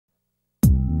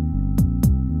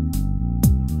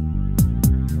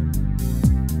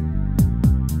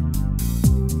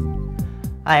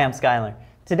Hi, I'm Skylar.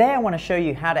 Today I want to show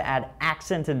you how to add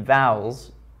accented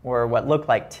vowels, or what look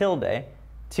like tilde,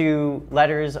 to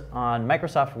letters on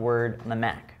Microsoft Word on the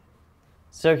Mac.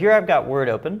 So here I've got Word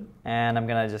open, and I'm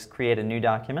going to just create a new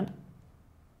document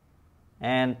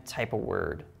and type a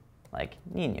word like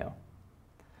niño.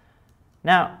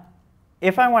 Now,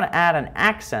 if I want to add an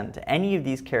accent to any of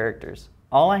these characters,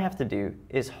 all I have to do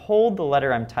is hold the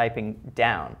letter I'm typing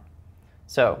down.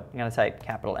 So I'm going to type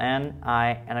capital N,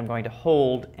 I, and I'm going to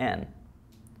hold N.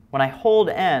 When I hold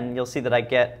N, you'll see that I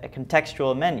get a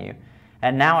contextual menu.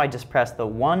 And now I just press the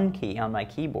 1 key on my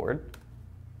keyboard,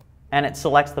 and it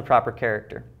selects the proper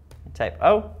character. I type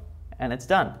O, and it's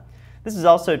done. This is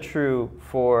also true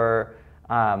for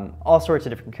all sorts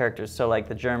of different characters. So like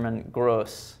the German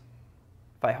groß.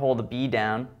 If I hold the B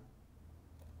down,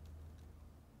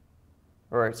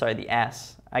 or sorry, the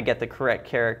S, I get the correct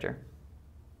character.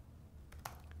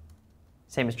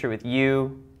 Same is true with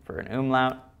U for an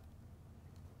umlaut,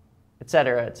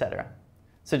 etc., etc.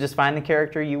 So just find the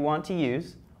character you want to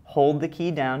use, hold the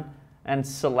key down, and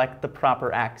select the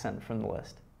proper accent from the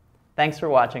list. Thanks for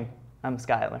watching. I'm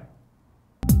Skylar.